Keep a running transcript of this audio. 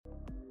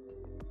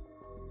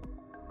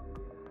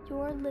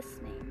You're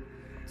listening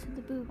to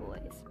the Boo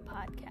Boys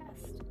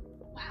podcast.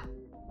 Wow.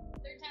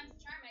 Third time's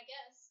the charm, I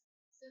guess.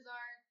 This is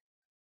our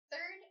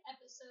third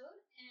episode,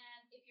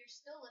 and if you're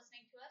still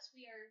listening to us,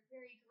 we are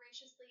very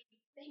graciously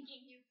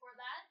thanking you for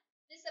that.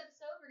 This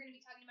episode, we're going to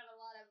be talking about a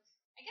lot of,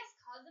 I guess,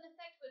 cause and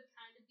effect would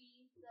kind of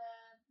be the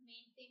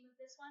main theme of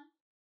this one.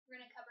 We're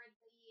going to cover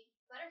the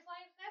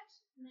butterfly effect,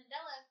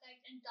 Mandela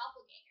effect, and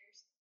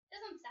doppelgangers.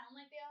 Doesn't sound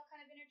like they all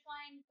kind of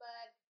intertwine,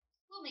 but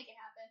we'll make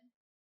it happen.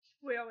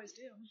 We always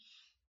do.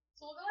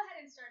 So we'll go ahead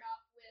and start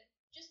off with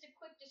just a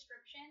quick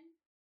description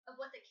of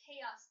what the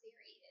chaos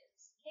theory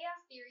is.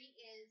 Chaos theory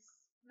is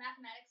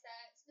mathematics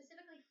that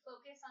specifically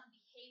focus on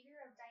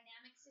behavior of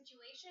dynamic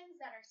situations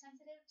that are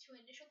sensitive to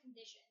initial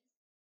conditions.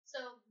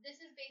 So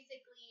this is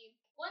basically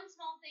one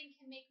small thing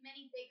can make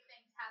many big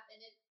things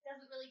happen. It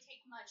doesn't really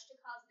take much to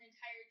cause an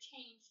entire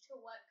change to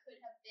what could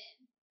have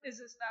been.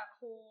 Is this that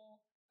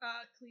whole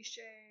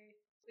cliche?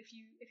 If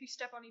you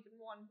step on even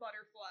one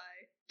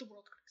butterfly, the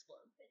world could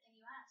explode. Good thing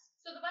you asked.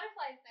 So the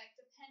butterfly effect,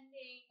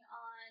 depending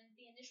on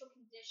the initial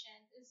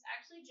conditions, is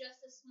actually just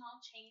a small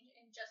change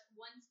in just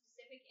one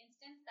specific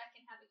instance that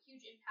can have a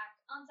huge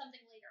impact on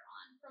something later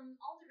on. From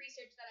all the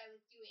research that I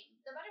was doing,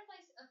 the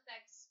butterfly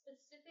effect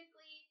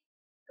specifically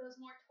goes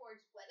more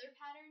towards weather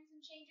patterns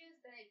and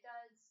changes than it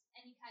does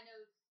any kind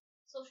of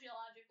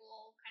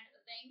sociological kind of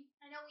a thing.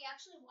 I know we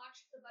actually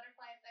watched the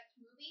butterfly effect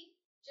movie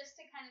just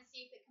to kind of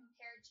see if it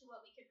compared to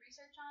what we could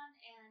research on.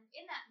 And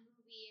in that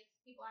movie, if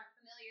people aren't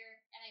familiar,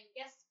 and I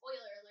guess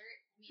spoiler alert,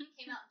 I mean, it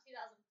came out in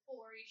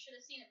 2004, you should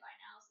have seen it by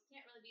now, so you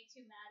can't really be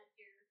too mad if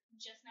you're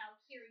just now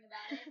hearing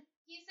about it.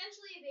 He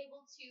essentially is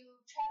able to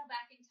travel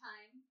back in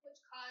time, which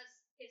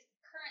caused his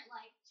current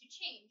life to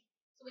change.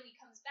 So when he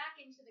comes back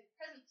into the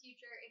present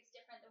future, it's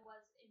different than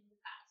was in the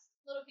past.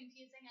 A little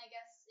confusing, I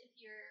guess, if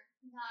you're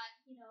not,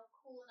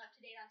 cool and up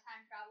to date on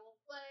time travel.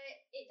 But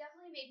it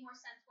definitely made more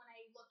sense when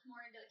I looked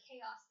more into the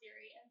chaos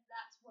theory, as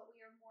that's what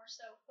we are more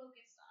so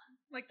focused on.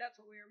 Like, that's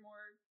what we are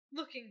more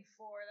looking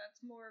for.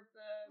 That's more of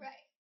the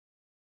right.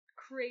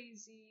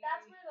 Crazy.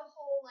 That's where the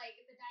whole,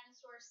 if a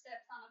dinosaur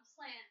steps on a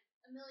plant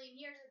a million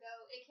years ago,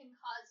 it can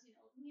cause,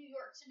 New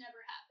York to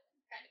never happen,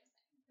 kind of a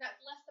thing. That's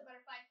less the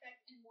butterfly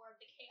effect and more of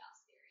the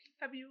chaos theory.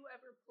 Have you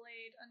ever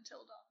played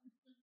Until Dawn?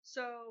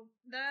 So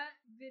that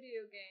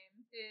video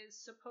game is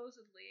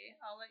supposedly,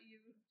 I'll let you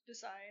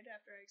decide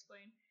after I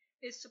explain,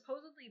 is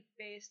supposedly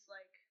based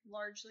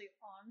largely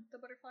on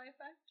the butterfly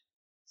effect.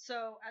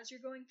 So as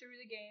you're going through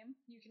the game,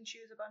 you can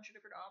choose a bunch of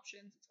different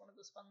options. It's one of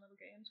those fun little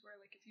games where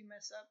if you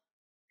mess up,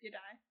 you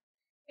die.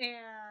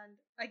 And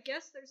I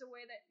guess there's a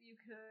way that you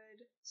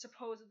could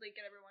supposedly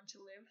get everyone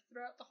to live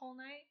throughout the whole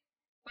night.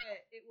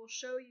 But it will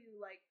show you,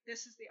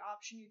 this is the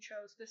option you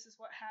chose, this is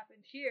what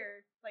happened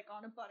here,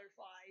 on a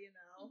butterfly,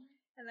 Mm-hmm.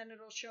 And then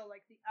it'll show,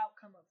 the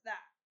outcome of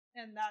that.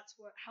 And that's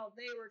how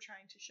they were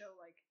trying to show,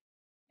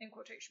 in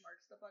quotation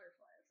marks, the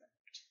butterfly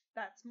effect.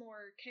 That's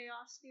more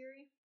chaos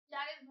theory?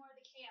 That is more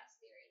the chaos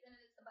theory than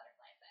it is the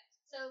butterfly effect.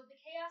 So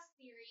the chaos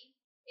theory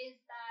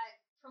is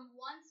that from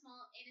one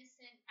small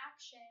innocent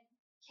action,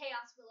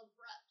 chaos will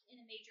erupt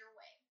in a major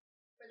way.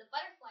 Where the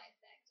butterfly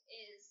effect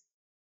is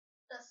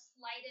the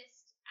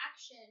slightest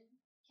action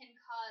can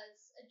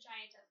cause a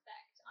giant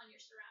effect on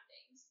your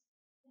surroundings,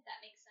 if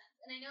that makes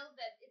sense. And I know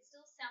that it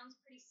still sounds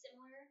pretty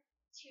similar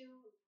to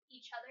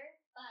each other,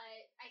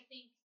 but I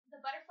think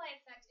the butterfly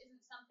effect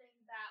isn't something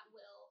that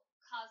will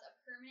cause a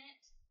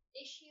permanent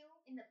issue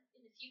in the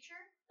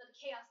future, but the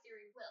chaos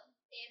theory will.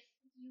 If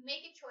you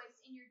make a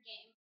choice in your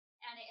game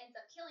and it ends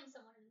up killing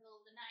someone in the middle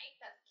of the night,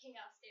 that's the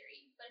chaos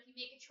theory. But if you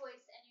make a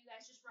choice and you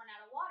guys just run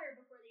out of water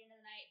before the end of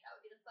the night, that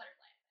would be the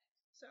butterfly effect.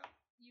 So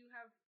you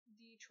have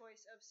the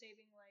choice of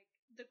saving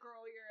the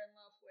girl you're in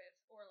love with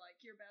or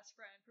your best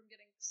friend from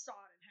getting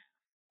sawed in half.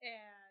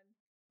 And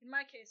in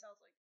my case, I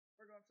was like,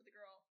 we're going for the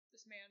girl.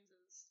 This man's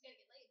is gotta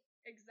get laid.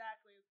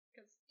 Exactly,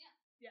 because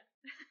yeah.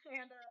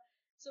 And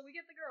so we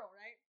get the girl,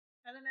 right?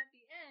 And then at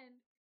the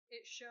end,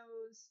 it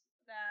shows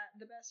that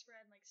the best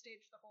friend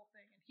staged the whole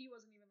thing, and he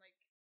wasn't even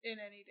in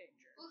any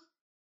danger. Oof.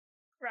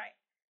 Right.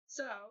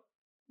 So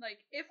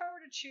if I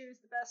were to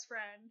choose the best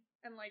friend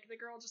and the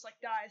girl just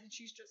dies and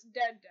she's just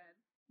dead,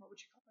 what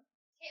would you call it?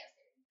 Chaos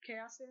theory.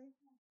 Chaos theory?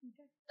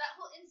 Okay. That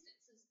whole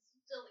instance is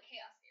still the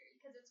chaos theory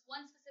because it's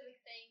one specific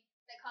thing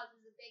that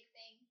causes a big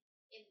thing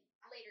in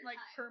later time.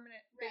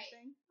 Permanent big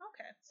thing?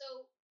 Okay.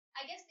 So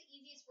I guess the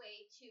easiest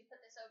way to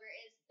put this over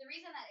is the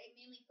reason that it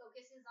mainly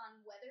focuses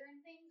on weather and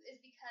things is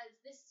because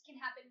this can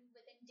happen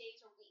within days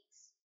or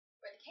weeks,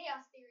 where the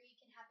chaos theory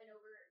can happen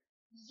over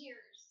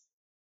years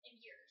and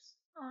years.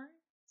 Alright.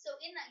 So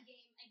in that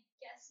game, I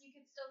guess you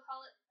could still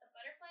call it the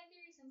butterfly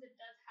theory since it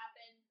does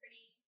happen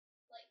pretty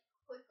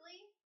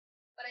quickly,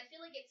 but I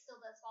feel it still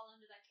does fall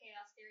under that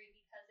chaos theory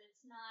because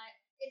it's not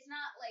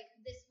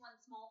this one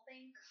small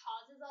thing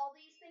causes all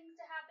these things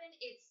to happen.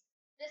 It's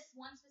this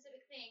one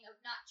specific thing of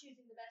not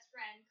choosing the best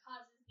friend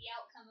causes the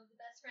outcome of the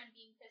best friend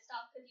being pissed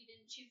off because you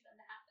didn't choose them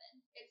to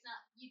happen. It's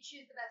not you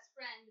choose the best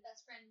friend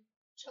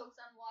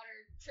chokes on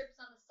water, trips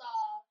on the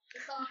saw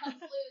comes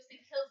loose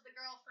and kills the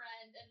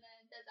girlfriend, and then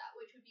does that,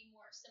 which would be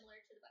more similar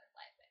to the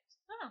butterfly effect.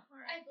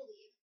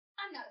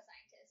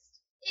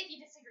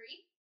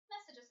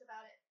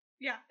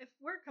 Yeah, if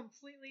we're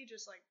completely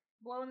just like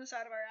blowing this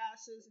out of our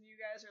asses and you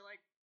guys are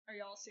like, are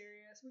y'all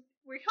serious?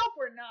 We hope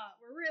we're not.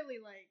 We're really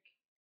like.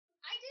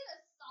 I did a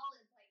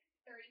solid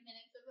 30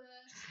 minutes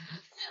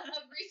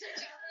of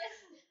research on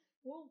this.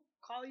 We'll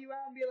call you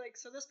out and be like,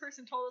 so this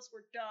person told us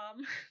we're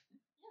dumb.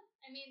 Yeah,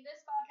 I mean,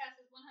 this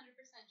podcast is 100%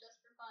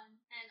 just for fun,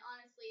 and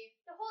honestly,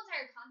 the whole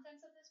entire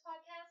contents of this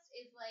podcast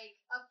is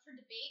up for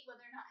debate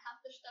whether or not half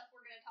the stuff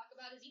we're going to talk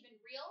about is even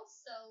real.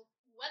 So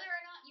whether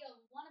or not you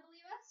want to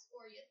believe us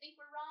or you think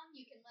we're wrong,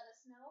 you can let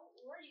us know,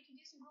 or you can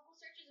do some Google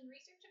searches and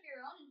research of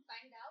your own and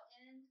find it out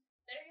and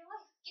better your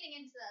life. Getting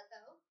into that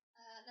though,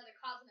 another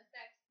cause and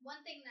effect. One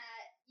thing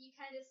that you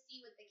kind of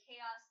see with the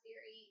chaos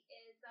theory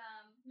is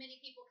many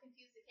people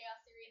confuse the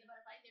chaos theory and the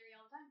butterfly theory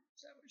all the time.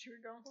 Is that what you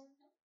were going for?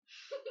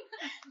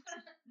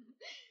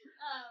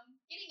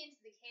 Getting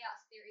into the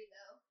chaos theory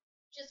though,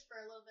 just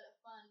for a little bit of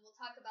fun, we'll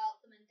talk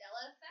about the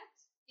Mandela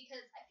effect,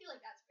 because I feel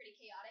like that's pretty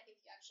chaotic if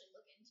you actually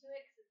look into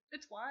it.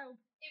 It's wild.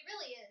 It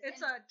really is.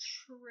 It's a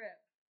trip.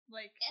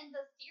 And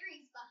the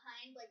theories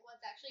behind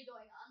what's actually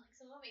going on,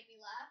 some of them make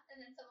me laugh, and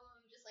then some of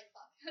them just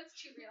fuck, that's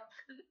too real.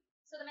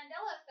 So the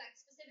Mandela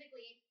effect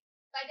specifically,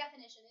 by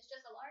definition, is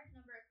just a large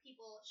number of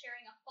people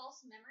sharing a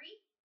false memory,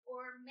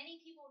 or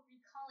many people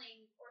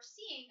recalling or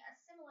seeing a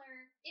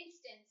similar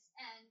instance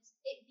and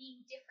it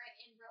being different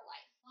in real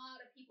life. A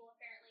lot of people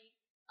apparently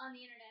on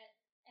the internet,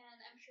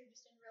 and I'm sure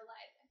just in real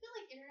life. I feel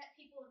like internet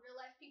people and real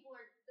life people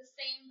are the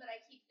same, but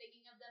I keep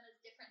thinking of them as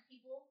different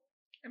people.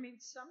 I mean,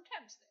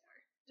 sometimes they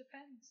are.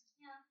 Depends.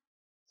 Yeah.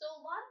 So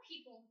a lot of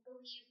people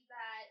believe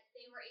that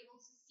they were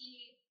able to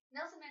see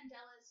Nelson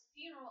Mandela's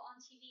funeral on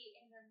TV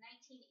in the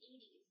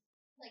 1980s.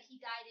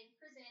 He died in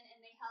prison, and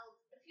they held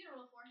a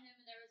funeral for him,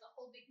 and there was a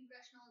whole big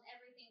congressional and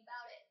everything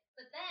about it.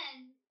 But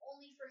then,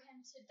 only for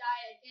him to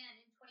die again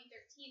in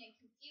 2013 and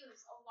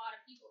confuse a lot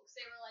of people, because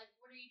they were like,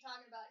 what are you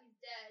talking about? He's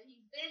dead.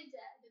 He's been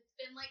dead. It's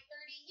been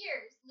 30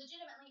 years.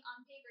 Legitimately,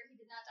 on paper, he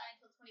did not die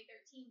until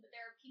 2013, but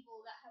there are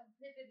people that have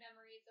vivid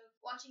memories of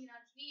watching it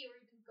on TV or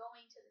even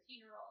going to the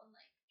funeral and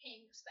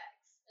paying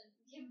respects and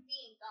him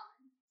being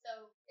gone.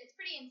 So it's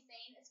pretty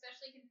insane,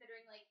 especially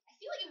considering I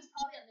feel like it was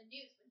probably on the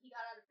news when he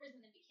got out of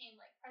prison and became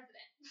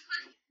president.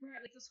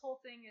 Right, this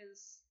whole thing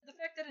is the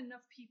fact that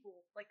enough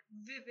people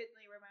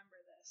vividly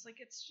remember this.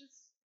 It's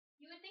just.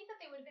 You would think that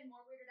they would have been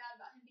more weirded out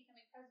about him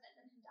becoming president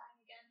than him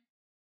dying again.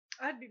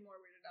 I'd be more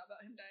weirded out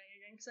about him dying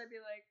again, because I'd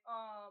be like,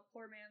 oh,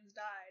 poor man's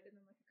died, and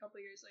then a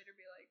couple years later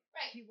be like,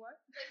 right. He what?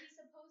 So he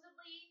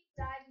supposedly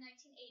died in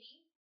 1980,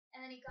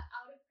 and then he got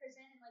out of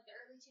prison in the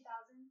early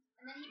 2000s,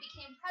 and then he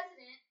became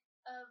president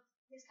of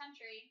his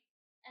country,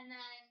 and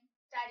then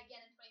died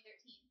again in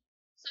 2013.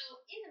 So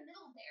in the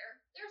middle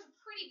there's a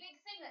pretty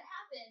big thing that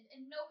happened,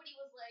 and nobody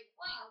was like,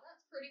 wow,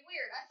 that's pretty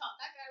weird. I thought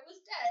that guy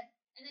was dead.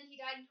 And then he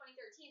died in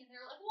 2013, and they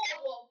were like,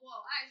 whoa,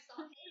 I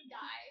saw him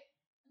die.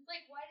 It's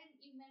why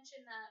didn't you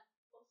mention that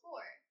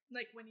before?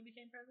 When he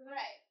became president?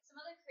 Right. Some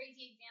other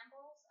crazy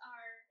examples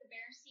are the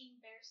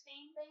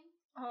Berenstein thing.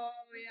 Oh,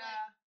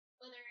 yeah.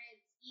 Whether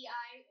it's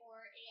EI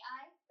or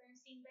AI,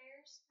 Berenstein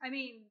Bears. I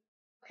mean,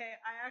 okay,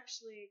 I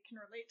actually can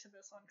relate to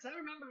this one, because I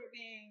remember it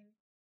being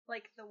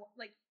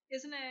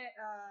isn't it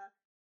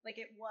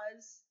it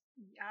was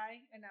EI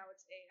and now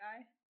it's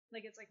AI?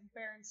 It's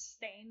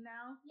Berenstain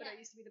now, but yeah.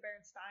 It used to be the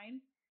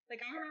Berenstein. I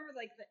remember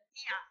the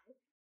EI.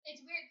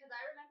 It's weird because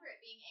I remember it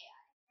being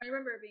AI. I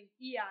remember it being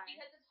EI.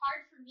 Because it's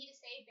hard for me to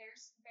say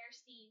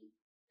Berenstein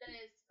than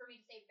it is for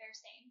me to say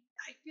Berenstein.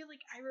 I feel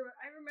like I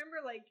remember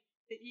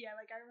the EI,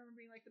 I remember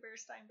being the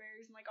Berenstein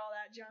Bears and all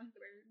that junk.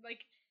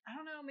 I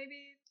don't know,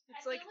 maybe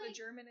it's the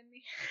German in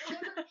me.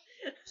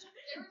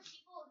 There were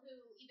people who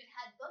even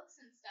had books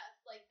and stuff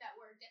that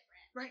were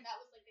different. Right. That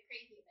was the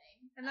crazy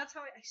thing. And that's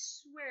how I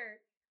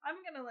swear I'm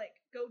gonna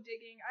go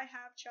digging. I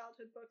have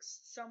childhood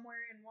books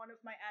somewhere in one of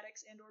my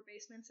attics and or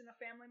basements in a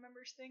family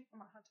member's thing.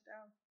 I'm gonna hunt it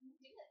down.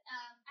 Do it.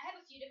 I have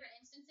a few different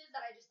instances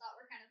that I just thought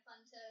were kind of fun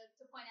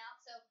to point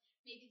out. So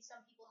maybe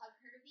some people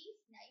haven't heard of these.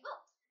 Now you will.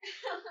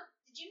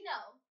 Did you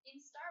know in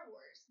Star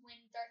Wars when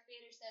Darth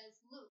Vader says,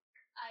 "Luke,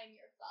 I am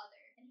your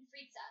father," and he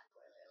freaks out?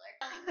 Spoiler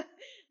alert.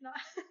 Not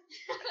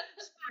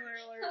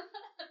spoiler alert.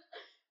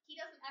 He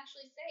doesn't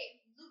actually say,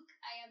 "Luke,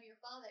 I am your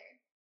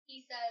father."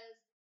 He says,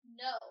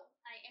 "No,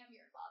 I am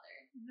your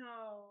father."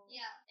 No.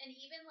 Yeah, and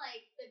even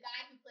the guy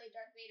who played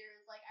Darth Vader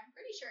is I'm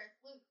pretty sure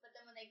it's Luke, but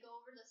then when they go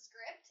over the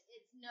script,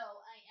 it's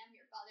 "No, I am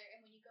your father,"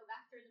 and when you go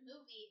back through the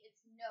movie, it's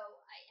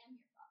 "No, I am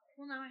your father."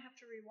 Well, now I have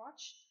to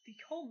rewatch the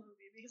whole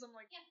movie because I'm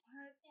yeah.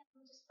 What? Yeah,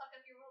 we'll just fuck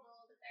up your world a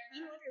little bit there.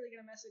 I'm literally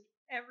gonna message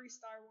every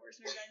Star Wars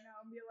nerd I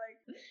know and be like,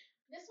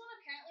 this one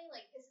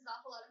apparently pisses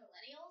off a lot of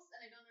millennials,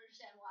 and I don't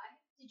understand why.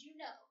 Did you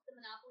know the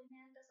Monopoly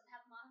Man doesn't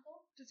have a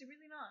monocle? Does he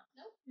really not?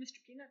 Nope. Mr.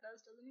 Peanut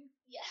does, doesn't he?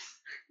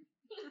 Yes.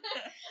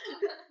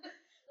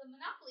 The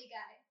Monopoly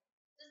guy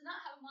does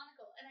not have a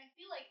monocle, and I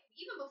feel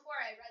even before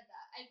I read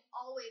that, I've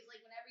always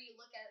whenever you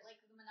look at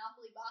the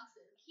Monopoly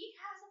boxes, he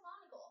has a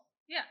monocle.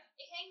 Yeah.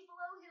 It hangs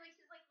below his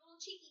little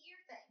cheeky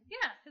ear thing.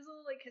 Yeah, his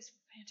little his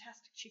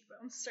fantastic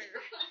cheekbones, sir.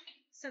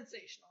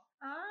 Sensational.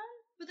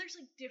 But there's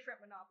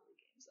different Monopoly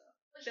games though.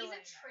 But he's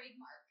a villain.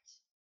 trademarked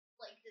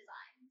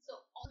design. So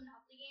all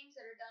Monopoly games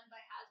that are done by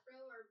Hasbro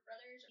or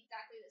Brothers are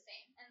exactly the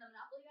same, and the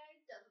Monopoly guy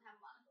doesn't have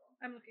a monocle.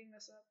 I'm looking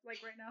this up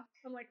right now.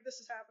 I'm like, this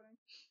is happening.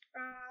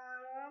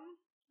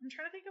 I'm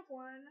trying to think of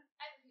one.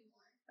 I have a few more.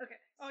 Okay.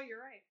 Oh,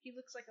 you're right. He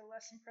looks like a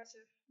less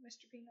impressive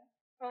Mr. Peanut.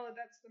 Oh,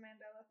 that's the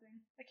Mandela thing.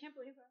 I can't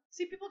believe that.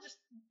 See, people just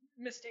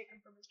mistake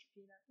him for Mr.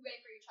 Peanut. Ready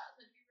for your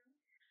childhood to be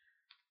ruined?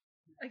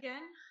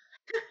 Again?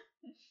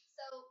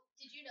 So,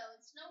 did you know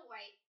in Snow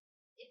White,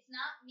 it's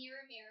not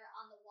mirror, mirror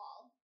on the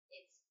wall.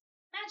 It's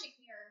magic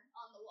mirror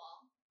on the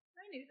wall.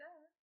 I knew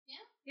that.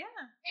 Yeah? Yeah.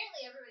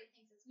 Apparently everybody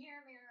thinks it's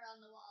mirror, mirror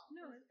on the wall.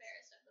 No, it's the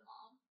fairest of them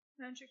all.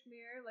 Magic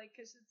mirror,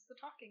 because it's the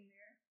talking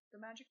mirror.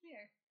 The magic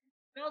mirror.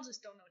 We all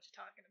just don't know what you're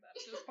talking about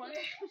at this point.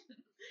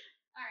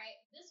 Alright,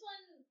 this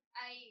one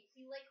I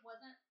feel like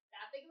wasn't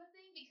that big of a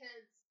thing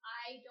because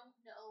I don't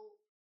know.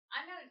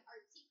 I'm not an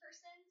artsy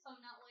person, so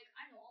I'm not like,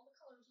 I know all the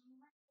colors in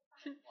the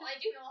rainbow. Well, I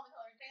do know all the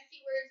colors.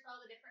 Fancy words for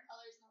all the different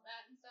colors and all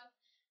that and stuff,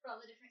 for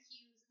all the different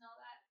hues and all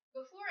that.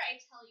 Before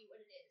I tell you what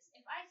it is,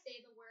 if I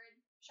say the word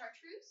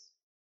chartreuse,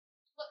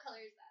 what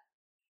color is that?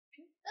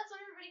 That's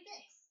what everybody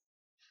thinks.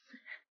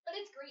 But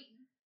it's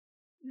green.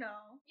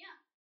 No. Yeah.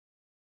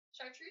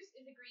 Chartreuse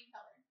is a green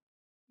color,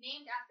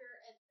 named after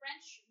a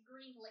French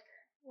green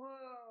liquor.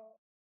 Whoa.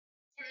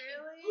 And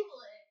Really? if you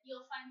Google it,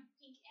 you'll find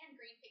pink and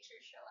green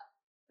pictures show up.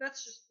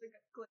 That's just the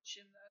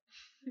glitch in the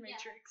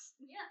Matrix.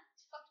 Yeah,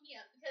 it fucked me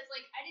up because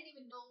I didn't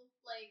even know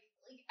I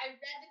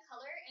read the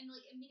color and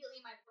immediately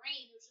in my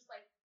brain it was just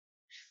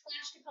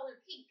flashed to color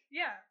pink.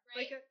 Yeah,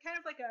 right? kind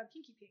of like a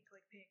pinky pink,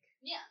 like pink.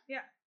 Yeah.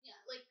 Yeah. Yeah,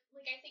 like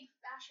I think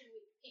Fashion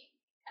Week pink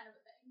kind of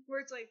a thing.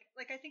 Where it's like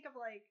I think of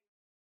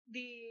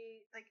the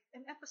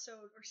an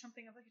episode or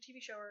something of a TV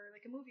show or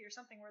a movie or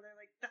something where they're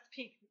like, that's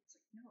pink. And it's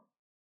like, no,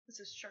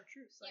 this is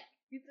chartreuse.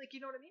 You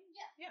know what I mean?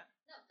 Yeah. Yeah.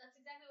 No, that's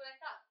exactly what I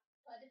thought.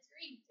 But it's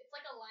green. It's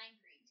like a lime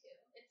green too.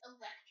 It's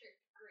electric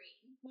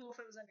green. Well,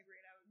 if it was any green,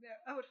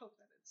 I would hope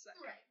that it's that.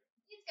 Right.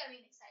 It's gotta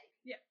be an exciting.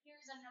 Yeah.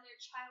 Here's another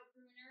child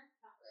ruiner.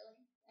 Not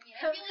really. I mean,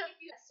 I feel like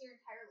if you invest your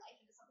entire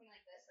life into something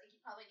like this, you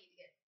probably need to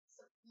get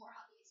some more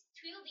hobbies.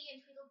 Tweedledee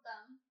and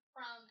Tweedledum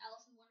from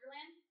Alice in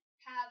Wonderland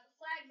have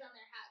flags on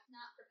their hats,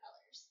 not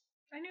propellers.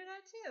 I knew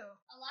that too.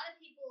 A lot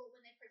of people,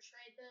 when they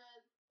portrayed the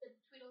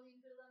Tweedledee and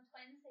Tweedledum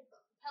twins, they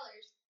put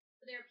propellers.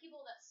 But there are people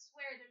that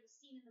swear there's a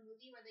scene in the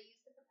movie where they use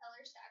the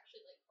propellers to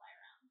actually fly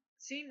around.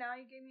 See, now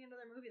you gave me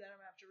another movie that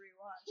I'm gonna have to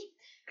rewatch.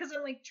 Because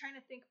I'm trying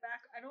to think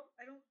back. I don't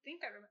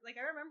think I remember.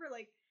 I remember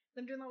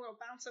them doing the little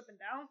bounce up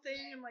and down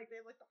thing, and they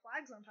have the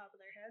flags on top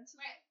of their heads.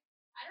 Right.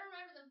 I don't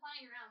remember them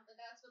flying around, but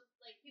that's what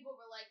people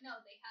were like,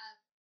 no, they have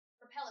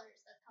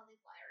propellers. That's how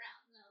they fly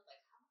around. And I was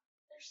like, how?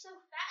 They're so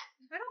fat.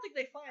 I don't think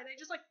they fly. They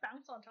just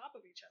bounce on top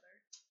of each other.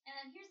 And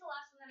then here's the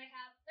last one that I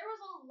have. There was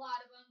a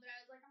lot of them, but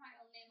I was like, I'm not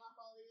gonna name off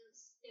all these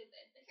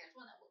stupid. But here's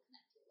one that will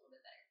connect to a little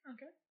bit better.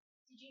 Okay.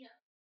 Did you know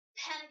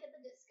Panic at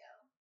the Disco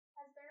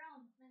has their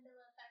own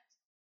Mandela effect?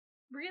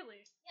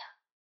 Really? Yeah.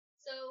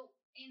 So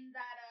in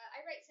that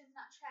I Write Sins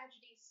Not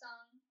Tragedies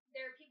song,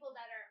 there are people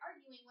that are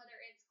arguing whether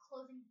it's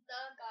closing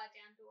the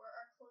goddamn door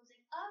or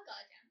closing a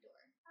goddamn door.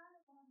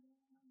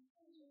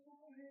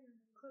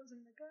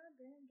 Closing the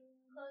goddamn door.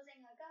 Closing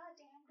a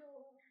goddamn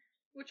door.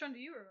 Which one do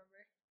you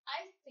remember?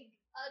 I think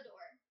a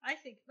door. I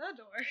think the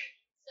door.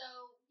 So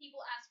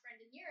people asked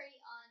Brendan Urie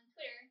on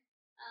Twitter,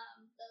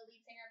 the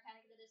lead singer of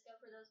Panic at the Disco,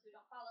 for those who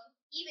don't follow.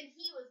 Even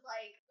he was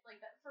like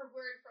that for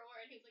word.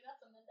 He was like,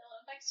 that's some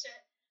Mandela effect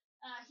shit.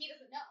 He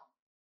doesn't know.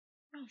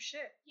 Oh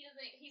shit. He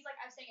doesn't. He's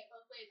like, I'm saying it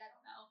both ways. I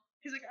don't know.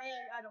 He's like,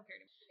 I don't care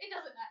anymore. It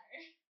doesn't matter.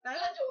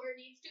 That The door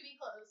needs to be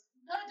closed.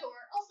 The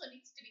door also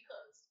needs to be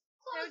closed.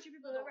 Close Haven't you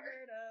people the ever door.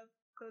 heard of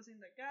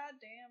closing the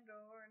goddamn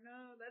door?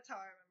 No, that's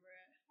how I remember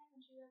it.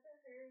 Haven't you ever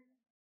heard of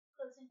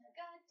closing the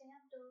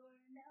goddamn door?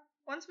 No.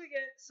 Once we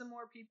get some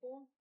more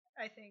people,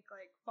 I think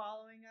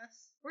following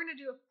us, we're gonna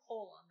do a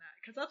poll on that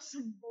because that's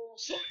some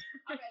bullshit.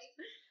 Already.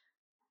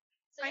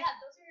 So yeah,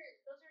 those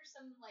are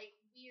some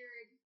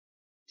weird.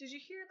 Did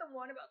you hear the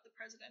one about the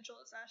presidential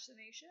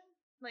assassination?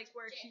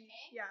 Where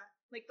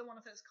JFK? the one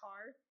with his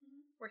car,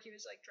 Mm-hmm. where he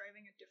was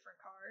driving a different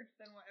car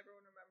than what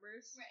everyone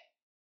remembers. Right.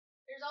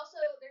 There's also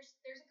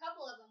there's a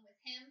couple of them with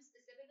him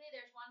specifically.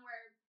 There's one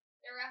where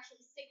there were actually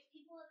 6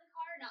 people in the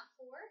car, not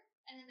 4.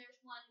 And then there's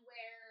one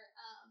where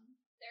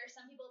there are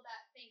some people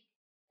that think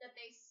that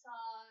they saw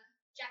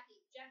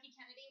Jackie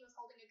Kennedy was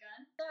holding a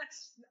gun.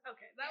 That's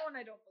okay. That one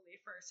I don't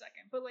believe for a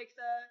second. But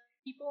the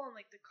people in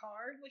the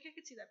car, I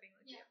could see that being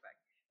the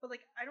effect. But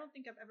I don't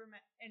think I've ever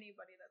met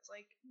anybody that's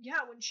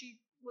when she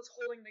was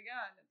holding the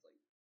gun, it's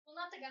well,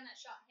 not the gun that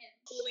shot him.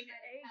 Holding she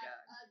a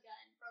gun. A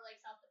gun for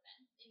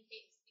self-defense in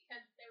case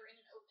because they were in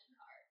an open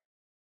car.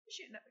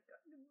 She didn't have a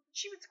gun.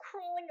 She was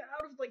crawling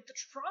out of the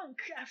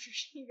trunk after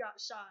she got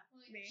shot.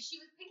 She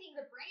was picking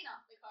the brain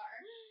off the car.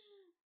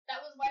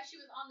 That was why she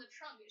was on the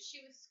trunk.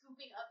 She was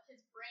scooping up his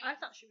brain. I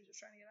thought she was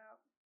just trying to get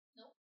out.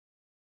 Nope.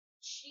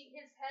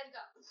 His head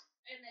got,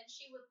 and then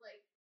she was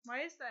like.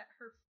 Why is that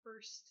her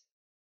first?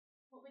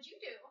 What would you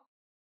do?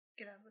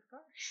 Get out of the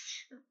car.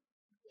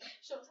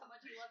 Shows how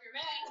much you love your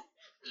man.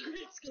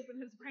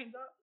 Scooping his brains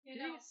up. You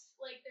know, Jeez.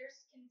 like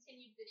there's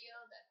continued video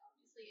that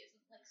obviously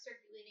isn't like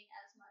circulating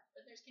as much,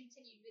 but there's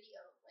continued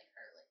video of like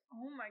her like.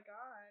 Oh my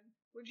god.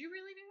 Would you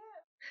really do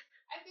that?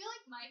 I feel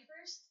like my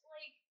first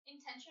like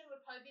intention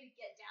would probably be to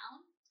get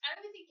down. I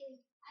don't think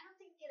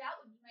get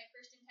out would be my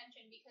first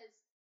intention because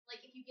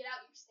like if you get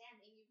out you're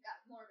standing, you've got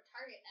more of a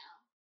target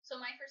now.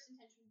 So my first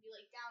intention would be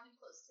like down and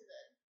close to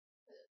the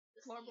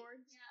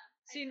floorboards. Yeah.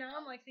 See, now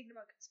I'm like thinking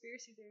about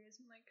conspiracy theories.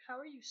 I'm like, how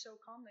are you so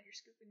calm that you're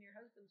scooping your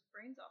husband's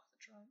brains off the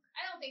trunk?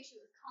 I don't think she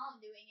was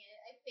calm doing it.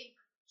 I think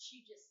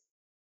she just.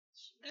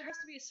 There has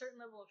to be a certain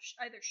level of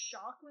either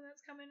shock when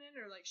that's coming in,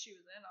 or like she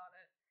was in on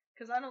it.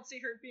 Because I don't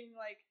see her being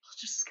like, I'll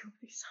just scoop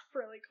these up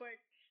really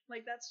quick.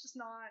 Like that's just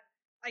not.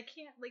 I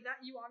can't like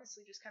that. You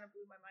honestly just kind of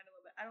blew my mind a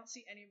little bit. I don't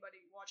see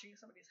anybody watching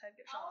somebody's head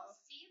get shot I'll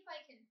off. see if I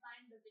can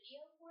find the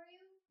video for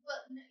you,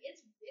 but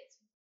it's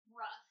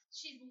rough.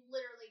 She's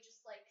literally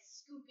just like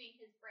scooping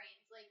his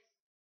brains. Like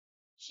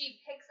she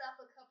picks up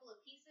a couple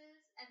of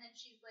pieces and then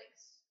she's like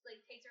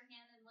takes her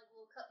hand in like a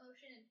little cut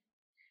motion and.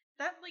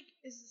 That like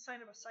is a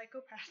sign of a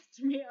psychopath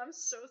to me. I'm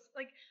so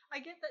like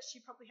I get that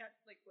she probably had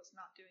like was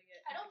not doing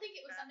it. I don't think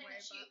it was something that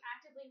she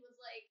actively was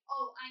like,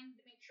 oh, I need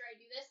to make sure I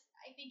do this.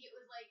 I think it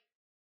was like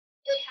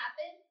it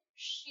happened.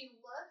 She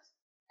looked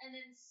and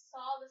then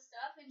saw the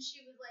stuff and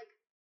she was like,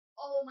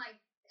 oh my,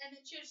 and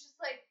then she was just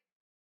like,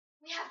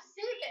 we have to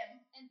save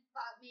him, and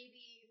thought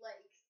maybe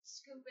like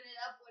scooping it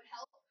up would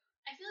help.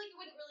 I feel like you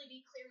wouldn't really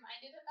be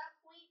clear-minded at that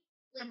point.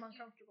 Like, I'm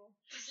uncomfortable.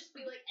 You'd just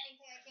be like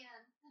anything I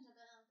can.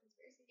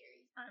 Conspiracy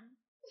theories. I'm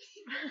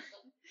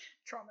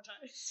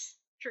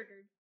traumatized,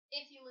 triggered.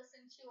 If you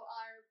listen to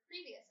our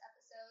previous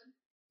episode,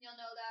 you'll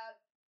know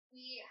that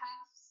we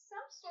have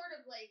some sort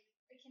of like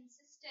a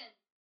consistent.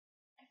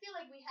 I feel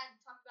like we had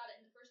talked about it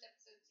in the first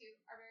episode too,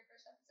 our very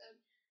first episode.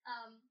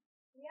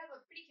 We have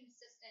a pretty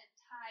consistent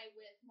tie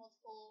with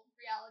multiple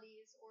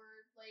realities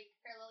or like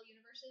parallel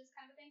universes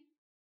kind of a thing.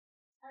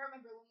 I don't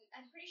remember when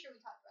I'm pretty sure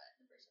we talked about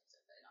it in the first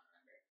episode, but I don't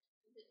remember it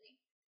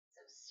completely. So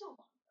it was so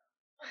long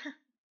ago.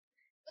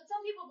 But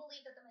some people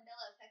believe that the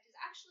Mandela effect is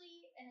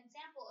actually an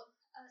example of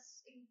us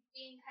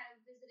being kind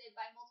of visited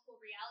by multiple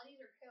realities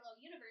or parallel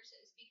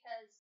universes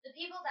because the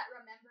people that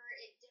remember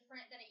it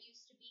different than it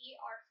used to be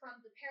are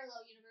from the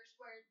parallel universe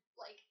where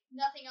like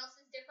nothing else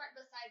is different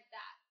besides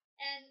that.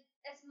 And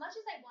as much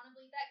as I want to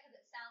believe that because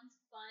it sounds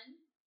fun,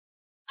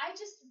 I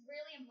just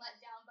really am let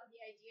down by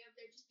the idea of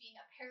there just being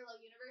a parallel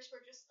universe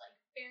where just like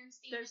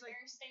Berenstain and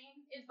Berenstain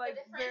is like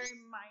the difference.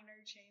 Very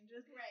minor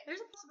changes. Right.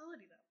 There's a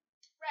possibility though.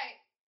 Right.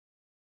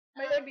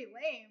 Might be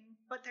lame,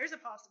 but there's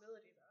a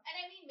possibility though. And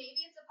I mean,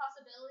 maybe it's a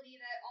possibility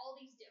that all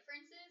these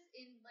differences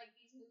in like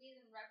these movies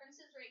and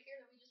references right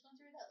here that we just went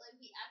through that like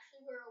we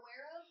actually were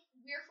aware of,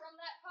 we're from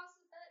that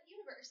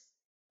universe.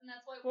 And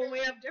that's why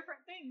we have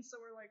different things, so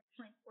we're like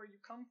where you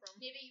come from.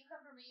 Maybe you come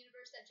from a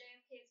universe that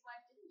JFK's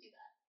wife didn't do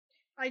that.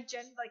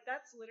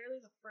 That's literally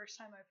the first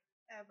time I've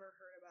ever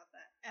heard about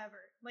that.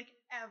 Ever. Like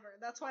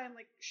ever. That's why I'm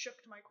like shook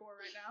to my core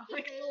right now.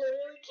 Like I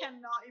literally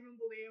cannot even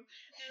believe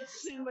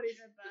somebody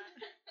did that.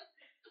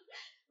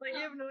 Like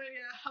you have no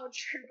idea how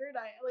triggered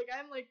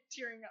I'm like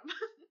tearing up.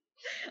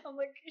 I'm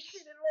like,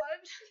 she did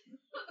what?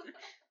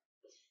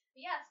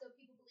 Yeah, so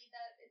people believe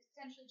that it's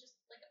potentially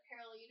just like a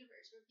parallel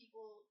universe where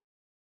people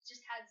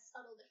just had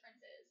subtle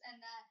differences and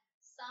that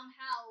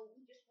somehow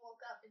we just woke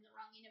up in the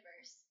wrong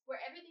universe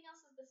where everything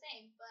else is the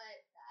same,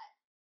 but that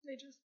they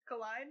just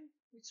collide,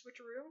 we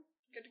switcheroo,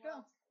 good to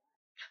go.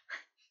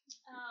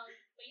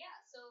 But yeah,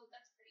 so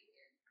that's pretty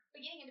weird.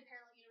 But getting into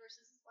parallel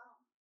universes as well,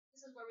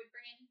 this is where we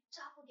bring in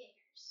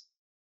doppelgangers.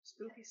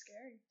 Spooky,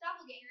 scary.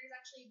 Doppelganger is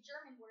actually a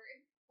German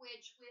word,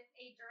 which with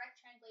a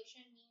direct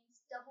translation means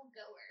double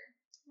goer.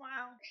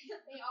 Wow.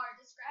 They are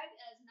described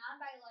as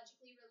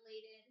non-biologically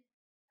related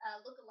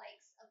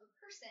lookalikes of a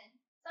person,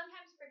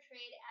 sometimes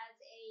portrayed as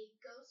a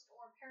ghost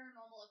or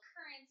paranormal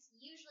occurrence,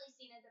 usually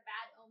seen as a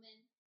bad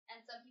omen, and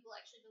some people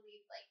actually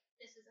believe like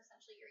this is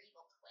essentially your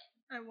evil twin.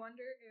 I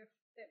wonder if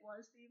it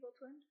was the evil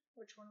twin.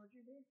 Which one would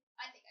you be?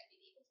 I think I'd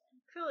be the evil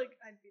twin. I feel like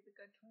I'd be the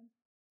good twin.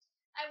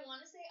 I want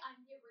to say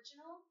I'm the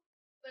original,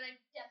 but I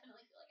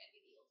definitely feel like I'd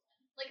be the evil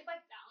twin. Like if I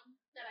found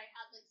that I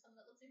had like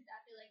someone that looks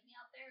exactly like me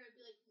out there, it would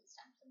be like, it's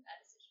time for some bad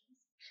decisions.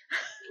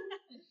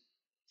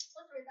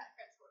 Let's raise that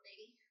credit score,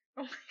 baby.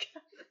 Oh my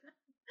god.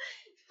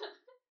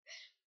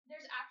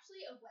 There's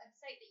actually a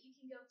website that you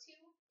can go to.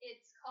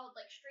 It's called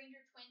like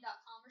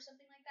strangertwin.com or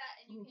something like that,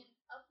 and you can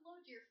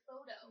upload your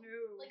photo,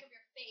 like of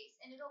your face,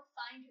 and it'll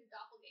find your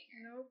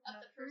doppelganger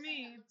of the person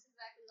that looks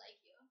exactly like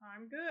you.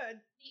 I'm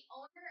good. The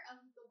owner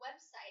of the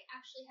website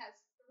actually has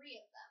 3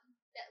 of them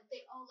that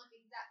they all look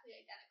exactly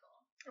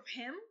identical. Of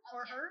him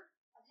or her?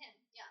 Of him,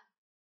 yeah.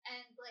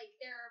 And like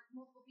there are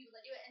multiple people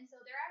that do it, and so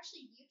there are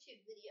actually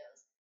YouTube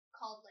videos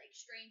called like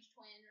Strange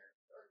Twin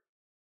or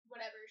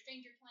whatever,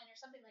 Stranger Twin or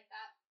something like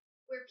that,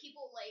 where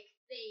people like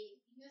they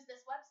use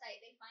this website,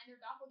 they find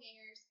their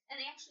doppelgangers, and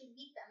they actually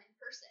meet them in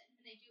person,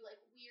 and they do like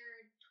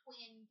weird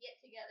twin get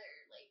together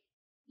like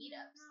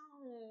meetups.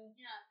 No.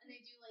 Yeah, and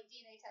they do like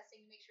DNA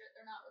testing to make sure sure that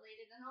they're not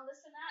related and all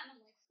this and that. And I'm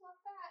like, fuck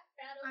that.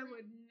 Bad I omen.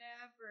 would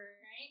never.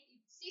 Right?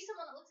 You see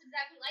someone that looks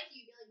exactly like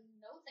you, you'd be like,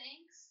 no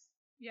thanks.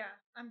 Yeah,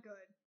 I'm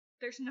good.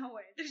 There's no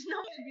way. There's no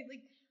way to be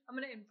like, I'm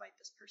gonna invite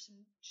this person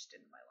just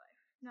into my life.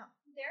 No.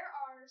 There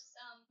are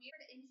some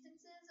weird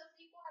instances of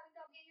people having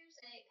doppelgangers,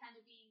 and it kind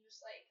of being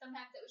just like,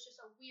 sometimes it was just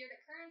a weird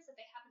occurrence that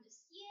they happened to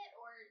see it,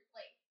 or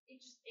like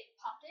it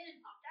popped in and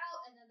popped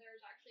out, and then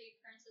there's actually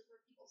occurrences where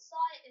people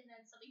saw it and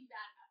then something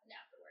bad happened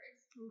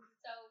afterwards. Oof.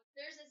 So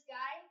there's this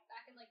guy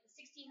back in like the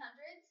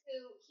 1600s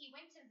who he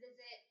went to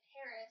visit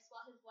Paris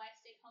while his wife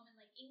stayed home in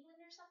like England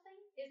or something.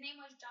 His name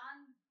was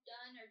John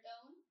Donne or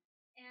Doan,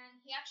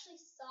 and he actually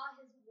saw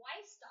his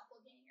wife's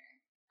doppelganger.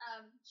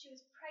 She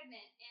was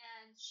pregnant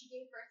and she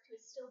gave birth to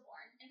a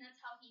stillborn, and that's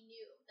how he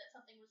knew that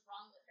something was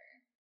wrong with her.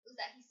 Was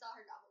that he saw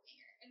her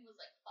doppelganger and was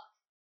like, fuck.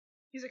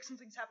 He's like,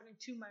 something's happening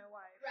to my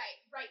wife.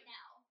 Right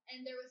now.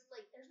 And there was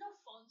like, there's no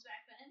phones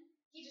back then.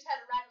 He just had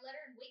to write a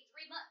letter and wait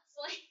 3 months.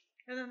 Like.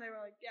 And then they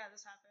were like, yeah,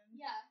 this happened.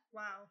 Yeah.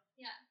 Wow.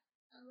 Yeah.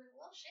 I was like,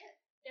 well, shit.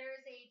 There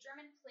is a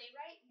German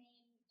playwright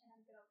named, and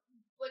I'm gonna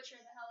butcher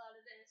the hell out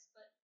of this,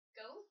 but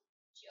Goethe?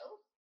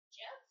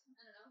 Jeff?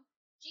 I don't know.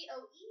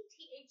 Goethe.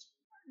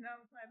 No,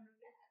 I have no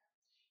idea.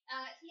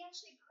 He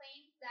actually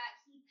claimed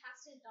that he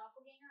passed his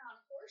doppelganger on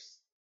a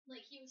horse.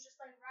 Like, he was just,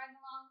 like, riding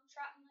along,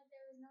 trotting like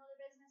there was no other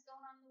business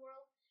going on in the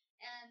world.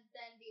 And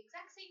then the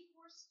exact same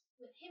horse,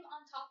 with him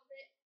on top of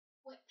it,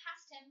 went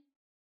past him,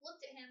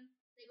 looked at him,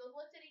 they both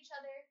looked at each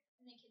other,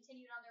 and then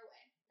continued on their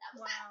way. That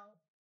was wow.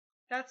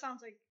 That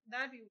sounds like,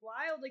 that'd be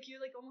wild. Like,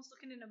 you're, like, almost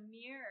looking in a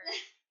mirror.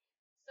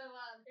 So,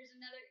 there's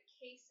another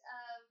case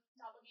of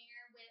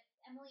doppelganger with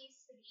Emily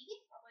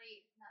Segui.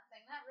 Probably not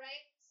saying that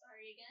right.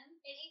 Sorry again.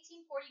 In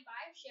 1845,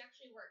 she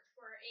actually worked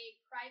for a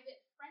private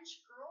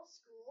French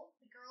girls' school.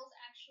 The girls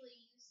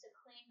actually used to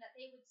claim that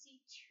they would see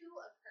two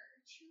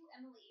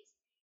Emilys.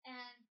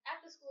 And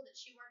at the school that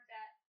she worked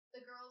at,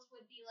 the girls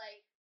would be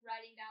like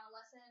writing down a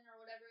lesson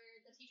or whatever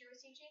the teacher was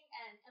teaching,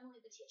 and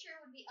Emily, the teacher,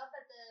 would be up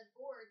at the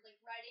board like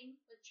writing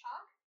with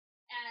chalk,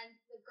 and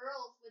the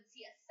girls would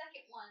see a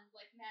second one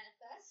like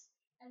manifest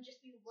and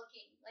just be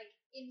looking like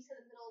into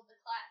the middle of the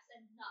class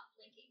and not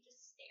blinking,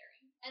 just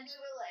staring. And they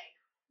were like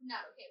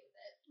not okay with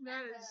it.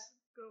 That is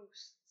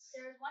ghosts.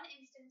 There was one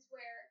instance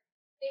where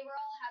they were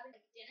all having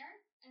like dinner,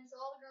 and so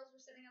all the girls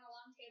were sitting at a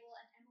long table,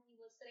 and Emily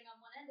was sitting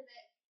on one end of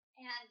it.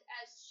 And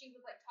as she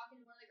was like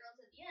talking to one of the girls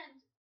at the end,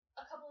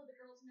 a couple of the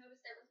girls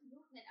noticed there was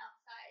movement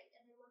outside,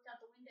 and they looked out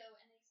the window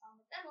and they saw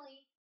Miss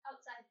Emily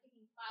outside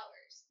picking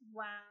flowers.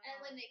 Wow. And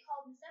when they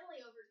called Miss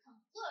Emily over to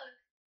come look,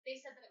 they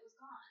said that it was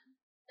gone,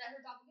 that her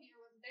doppelganger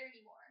wasn't there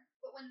anymore.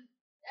 But when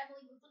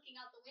Emily was looking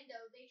out the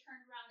window, they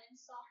turned around and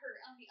saw her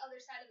on the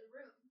other side of the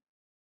room.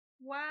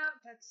 Wow,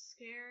 that's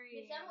scary.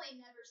 Miss Emily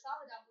never saw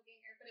the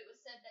doppelganger, but it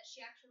was said that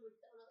she actually would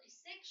feel really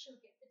sick, she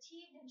would get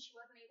fatigued, and she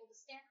wasn't able to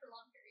stand for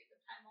long periods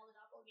of time while the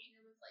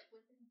doppelganger was like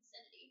within the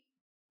vicinity.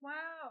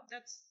 Wow,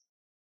 that's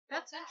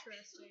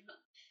interesting.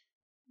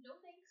 No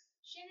thanks.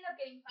 She ended up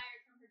getting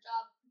fired from her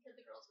job because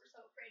the girls were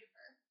so afraid of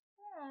her.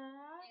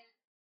 Aww. And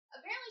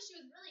apparently she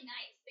was really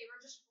nice. They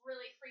were just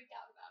really freaked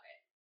out about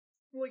it.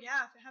 Well,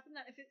 yeah, if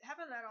it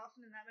happened that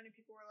often and that many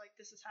people were like,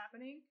 this is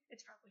happening,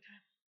 it's probably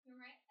time. You're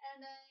right.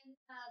 And then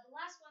the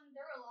last one,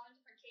 there were a lot of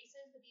different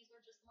cases, but these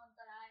were just the ones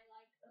that I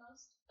liked the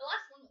most. The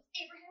last one was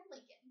Abraham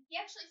Lincoln. He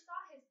actually saw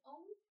his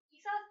own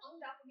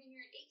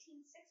doppelganger in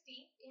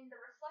 1860 in the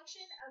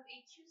reflection of a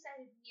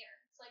two-sided mirror.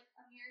 It's like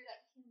a mirror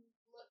that can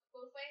look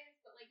both ways,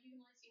 but like you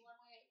can only see one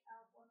way,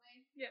 out one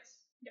way.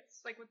 Yes,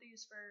 like what they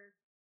use for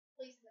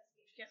police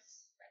investigations.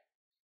 Yes. Right.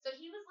 So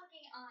he was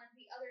looking on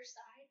the other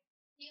side.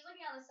 He was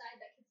looking on the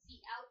side that could see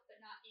out but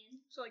not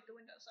in. So like the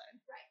window side.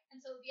 Right. And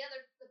so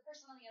the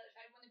person on the other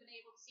side wouldn't have been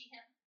able to see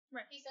him.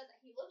 Right. He said that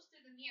he looked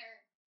through the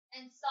mirror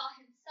and saw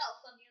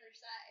himself on the other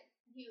side.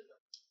 And he was like,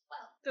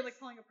 well. They're like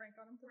pulling a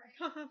prank on him. Right.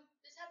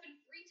 This happened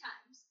 3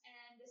 times.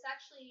 And this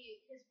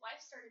actually, his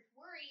wife started to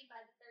worry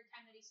by the 3rd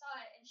time that he saw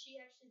it. And she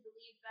actually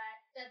believed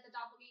that the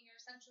doppelganger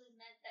essentially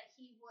meant that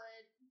he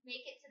would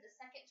make it to the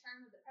 2nd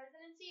term of the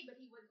presidency, but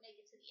he wouldn't make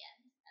it to the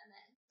end. And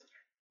then.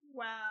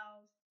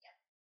 Wow. Yeah.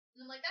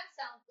 And I'm like, that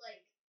sounds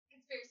like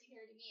conspiracy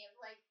theory to me. Of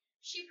like,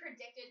 she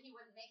predicted he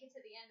wouldn't make it to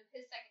the end of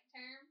his 2nd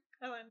term.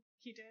 Oh, and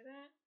he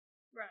didn't?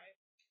 Right.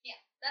 Yeah,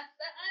 that's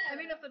that. I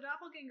mean, if the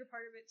doppelganger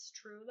part of it's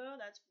true, though,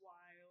 that's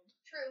wild.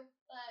 True,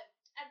 but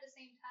at the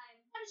same time,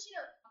 how did she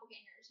know what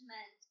doppelgangers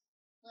meant?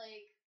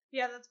 Like.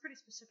 Yeah, that's pretty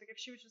specific. If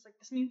she was just like,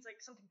 this means like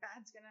something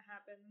bad's gonna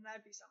happen, then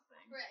that'd be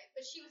something. Right,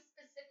 but she was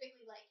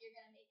specifically like, you're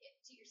gonna make it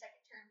to your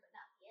 2nd term, but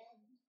not the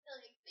end.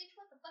 Like, bitch,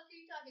 what the fuck are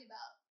you talking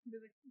about? Be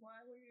like,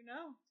 why will you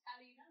know? How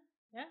do you know?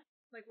 Yeah.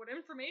 Like, what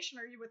information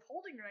are you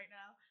withholding right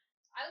now?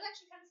 I was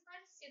actually kind of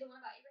surprised to see the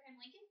one about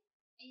Abraham Lincoln,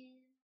 and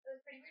it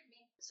was pretty weird to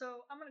me.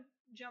 So I'm gonna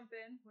jump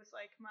in with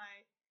like my,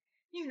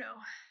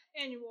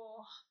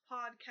 annual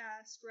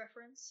podcast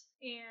reference,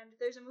 and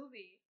there's a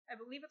movie. I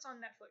believe it's on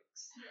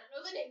Netflix. I don't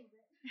know the name of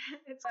it.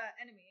 It's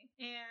Enemy,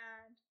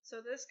 and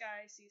so this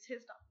guy sees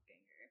his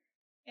doppelganger,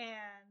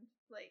 and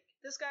like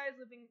this guy is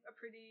living a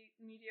pretty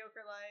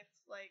mediocre life.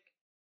 Like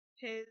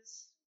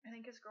his I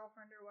think his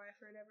girlfriend or wife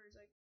or whatever is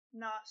like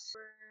not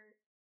super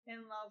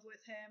in love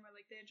with him, or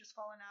like they had just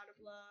fallen out of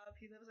love.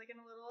 He lives like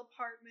in a little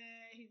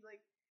apartment. He's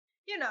like,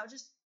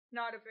 just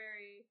not a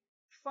very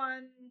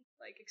fun,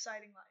 like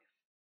exciting life.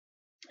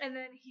 And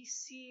then he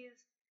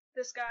sees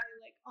this guy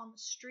like on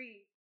the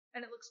street,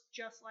 and it looks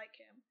just like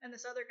him. And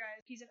this other guy,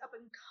 he's an up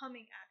and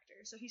coming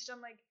actor, so he's done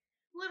like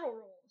little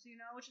roles,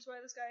 which is why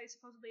this guy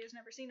supposedly has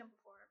never seen him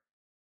before.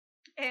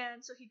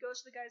 And so he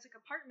goes to the guy's like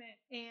apartment,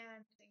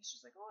 and he's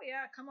just like, oh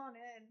yeah, come on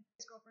in.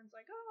 His girlfriend's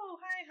like, oh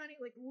hi honey,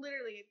 like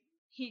literally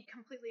he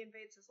completely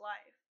invades his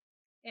life,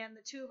 and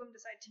the two of them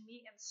decide to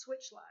meet and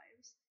switch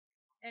lives.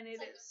 And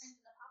it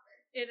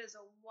is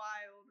a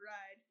wild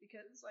ride,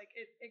 because like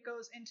it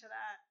goes into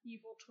that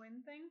evil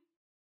twin thing.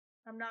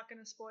 I'm not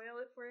gonna spoil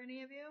it for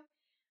any of you,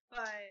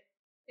 but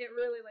it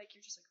really, like,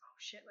 you're just like, oh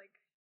shit, like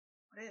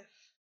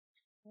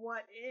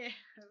what if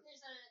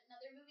There's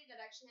another movie that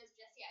actually has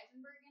Jesse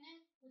Eisenberg in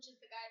it, which is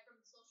the guy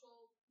from the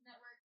Social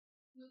Network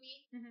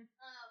movie,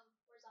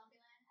 or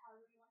Zombieland,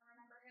 however you want to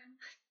remember him.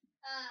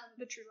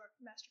 The true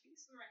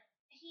masterpiece. Right.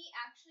 He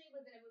actually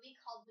was in a movie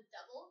called The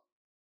Double,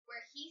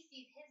 where he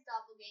sees his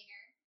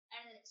doppelganger,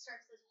 and then it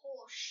starts this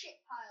whole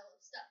shit pile of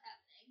stuff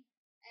happening.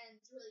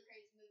 And it's a really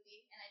crazy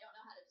movie, and I don't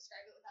know how to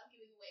describe it without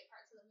giving away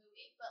parts of the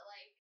movie, but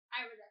like,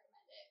 I would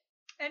recommend it.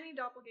 Any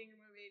doppelganger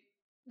movie,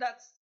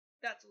 that's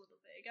a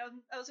little vague.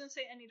 I was gonna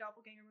say any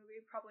doppelganger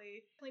movie,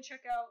 probably definitely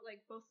check out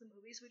like both the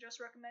movies we just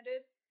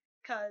recommended,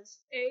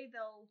 because A,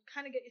 they'll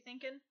kind of get you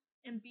thinking,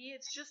 and B,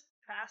 it's just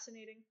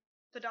fascinating.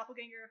 The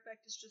doppelganger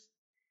effect is just,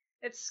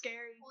 it's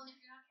scary. Well, and if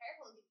you're not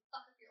careful, you can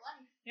fuck up your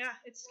life. Yeah,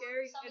 it's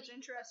scary. It's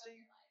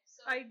interesting.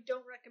 So I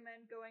don't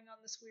recommend going on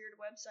this weird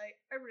website.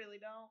 I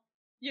really don't.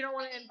 You don't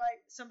want to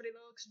invite somebody that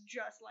looks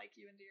just like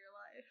you into your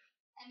life.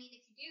 I mean,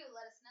 if you do,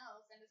 let us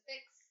know. Send us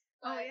pics.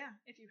 Oh yeah,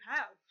 if you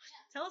have,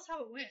 tell us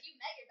how it went. If you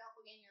met your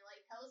doppelganger,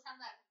 like, tell us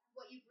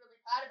what you really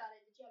thought about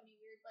it. Did you have any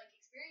weird like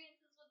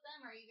experiences with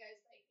them? Are you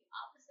guys like the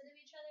opposite of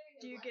each other?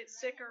 Do you get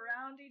sick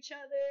around each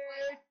other?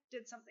 Oh, yeah.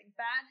 Did something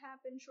bad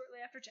happen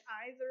shortly after to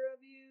either of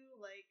you?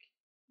 Like,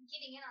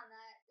 getting in on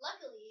that.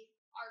 Luckily,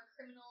 our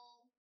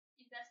criminal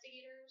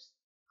investigators,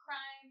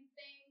 crime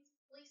things,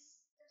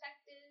 police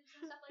detectives,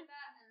 and stuff like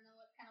that. I don't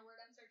know what kind of word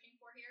I'm searching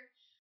for here.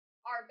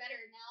 Are better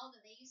now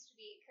than they used to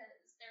be,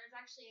 because there was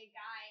actually a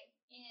guy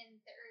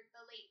in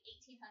the late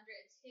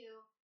 1800s who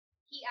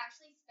he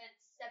actually spent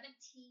 17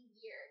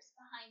 years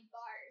behind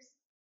bars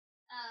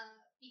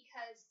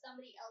because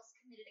somebody else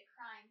committed a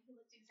crime who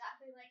looked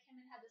exactly like him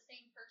and had the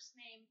same first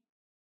name.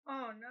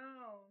 Oh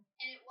no.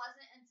 And it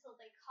wasn't until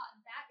they caught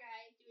that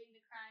guy doing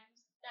the crimes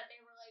that they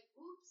were like,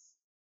 oops,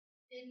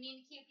 didn't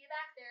mean to keep you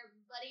back there,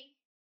 buddy.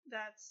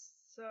 That's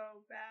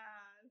so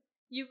bad.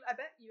 I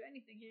bet you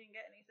anything he didn't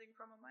get anything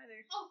from him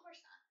either. Oh, of course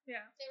not.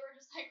 Yeah. They were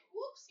just like,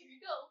 oops, here you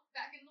go,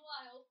 back in the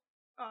wild.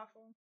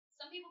 Awful.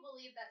 Some people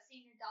believe that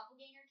seeing your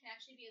doppelganger can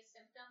actually be a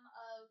symptom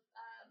of,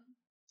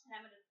 and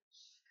I'm going to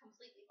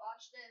completely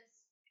botch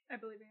this.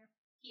 I believe in you.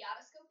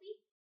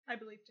 Hiatoscopy? I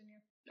believed in you.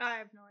 I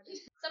have no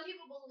idea. Some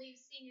people believe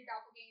seeing your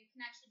doppelganger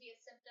can actually be a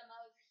symptom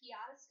of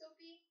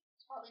hiatoscopy.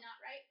 It's probably not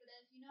right, but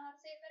if you know how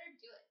to say it better,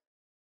 do it.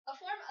 A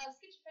form of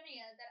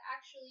schizophrenia that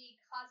actually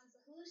causes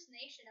a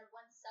hallucination of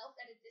oneself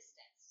at a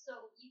distance.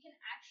 So you can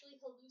actually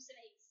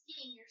hallucinate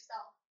seeing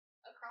yourself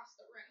across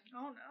the room.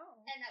 Oh no.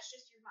 And that's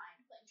just your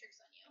mind playing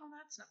tricks on you. Oh,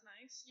 that's not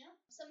nice. Yeah.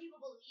 Some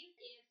people believe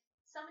if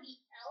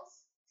somebody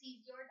else sees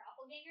your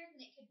doppelganger,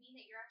 then it could mean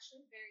that you're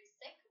actually very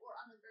sick or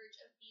on the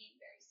verge of being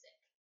very sick.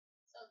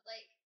 So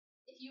like,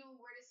 if you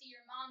were to see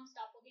your mom's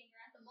doppelganger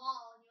at the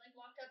mall and you like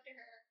walked up to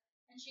her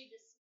and she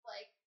just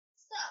like,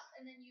 sup,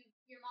 and then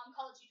your mom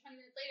called you 20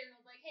 minutes later and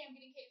was like, hey, I'm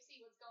getting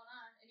KFC, what's going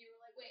on? And you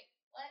were like, wait,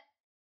 what?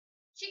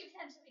 She could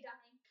potentially be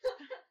dying.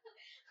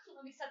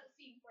 Let me set the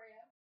scene for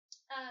you.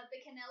 The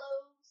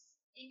Canelo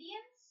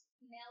Indians,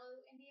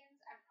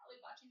 I'm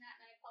probably botching that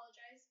and I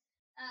apologize,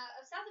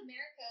 of South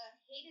America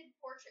hated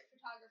portrait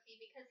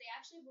photography because they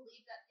actually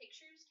believed that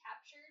pictures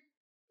captured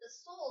the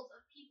souls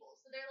of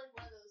people. So they're like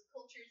one of those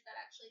cultures that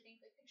actually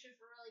think that pictures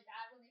were really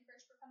bad when they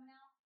first were coming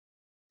out.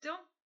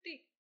 Don't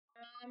the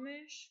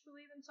Amish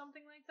believe in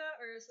something like that,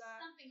 or is that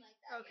something like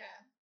that? Okay.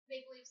 Yeah.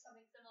 They believe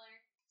something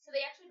similar. So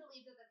they actually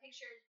believed that the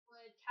pictures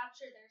would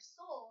capture their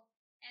soul,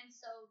 and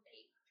so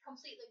they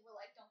completely were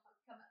like, don't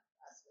fucking come at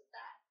us with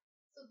that.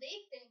 So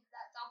they think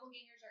that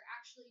doppelgangers are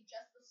actually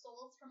just the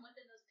souls from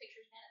within those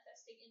pictures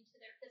manifesting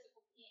into their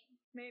physical being.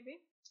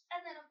 Maybe.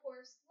 And then, of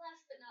course,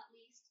 last but not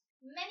least,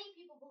 many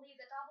people believe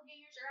that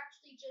doppelgangers are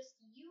actually just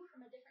you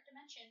from a different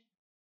dimension.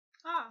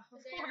 Ah,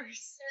 of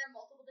course. There are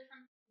multiple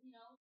different,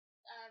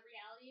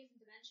 realities and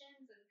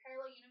dimensions and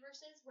parallel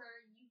universes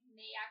where you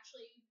may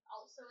actually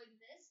also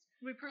exist.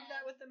 We proved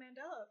that with the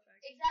Mandela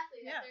effect.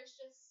 Exactly. Yeah. That there's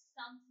just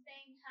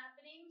something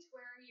happening to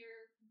where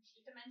your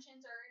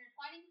dimensions are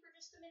intertwining for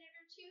just a minute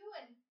or two,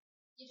 and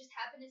you just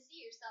happen to see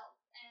yourself.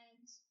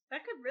 And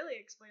that could really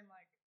explain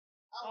like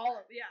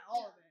all of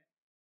it.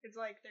 It's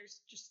like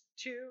there's just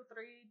 2,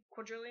 3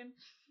 quadrillion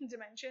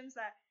dimensions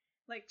that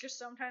like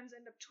just sometimes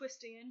end up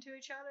twisting into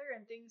each other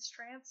and things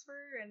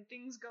transfer and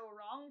things go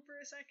wrong for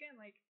a second.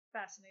 Like,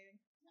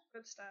 fascinating.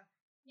 Good stuff.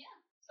 Yeah.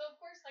 So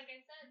of course, like I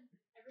said,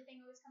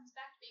 everything always comes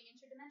back to being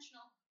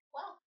interdimensional.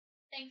 Well,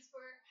 thanks for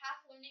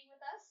half learning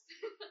with us.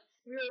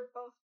 We were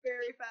both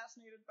very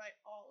fascinated by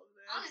all of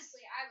this.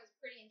 Honestly, I was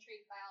pretty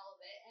intrigued by all of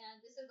it,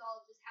 and this is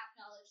all just half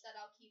knowledge that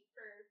I'll keep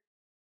for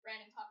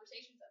random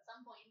conversations at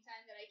some point in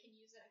time that I can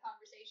use in a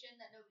conversation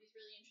that nobody's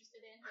really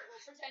interested in, but will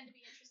pretend to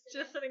be interested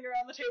Just in. sitting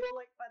around the table,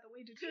 like, by the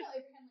way, did You know,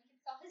 Abraham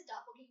Lincoln saw his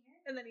doppelganger.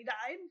 And then he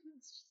died.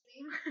 His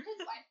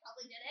wife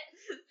probably did it.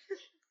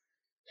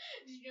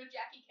 Did you know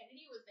Jackie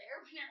Kennedy was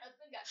there when her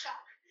husband got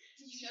shot?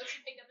 Did you know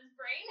she picked up his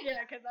brain?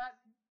 Yeah, because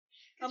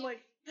I'm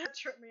like, that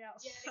tripped me out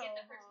yeah, so to get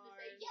the person hard.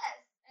 to say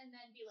yes, and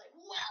then be like,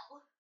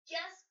 well,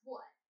 guess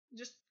what?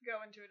 Just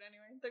go into it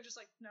anyway. They're just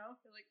like, no.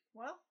 You're like,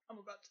 well, I'm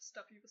about to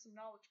stuff you with some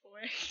knowledge,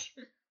 boy.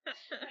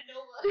 I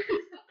know.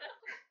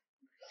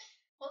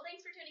 Well,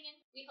 thanks for tuning in.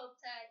 We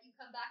hope that you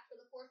come back for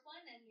the 4th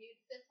one and maybe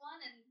the 5th one,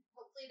 and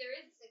hopefully there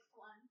is a 6th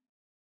one.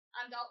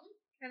 I'm Dalton.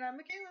 And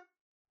I'm Michaela.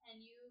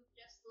 And you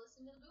just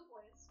listened to the Boo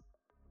Boys.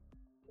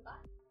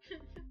 Goodbye.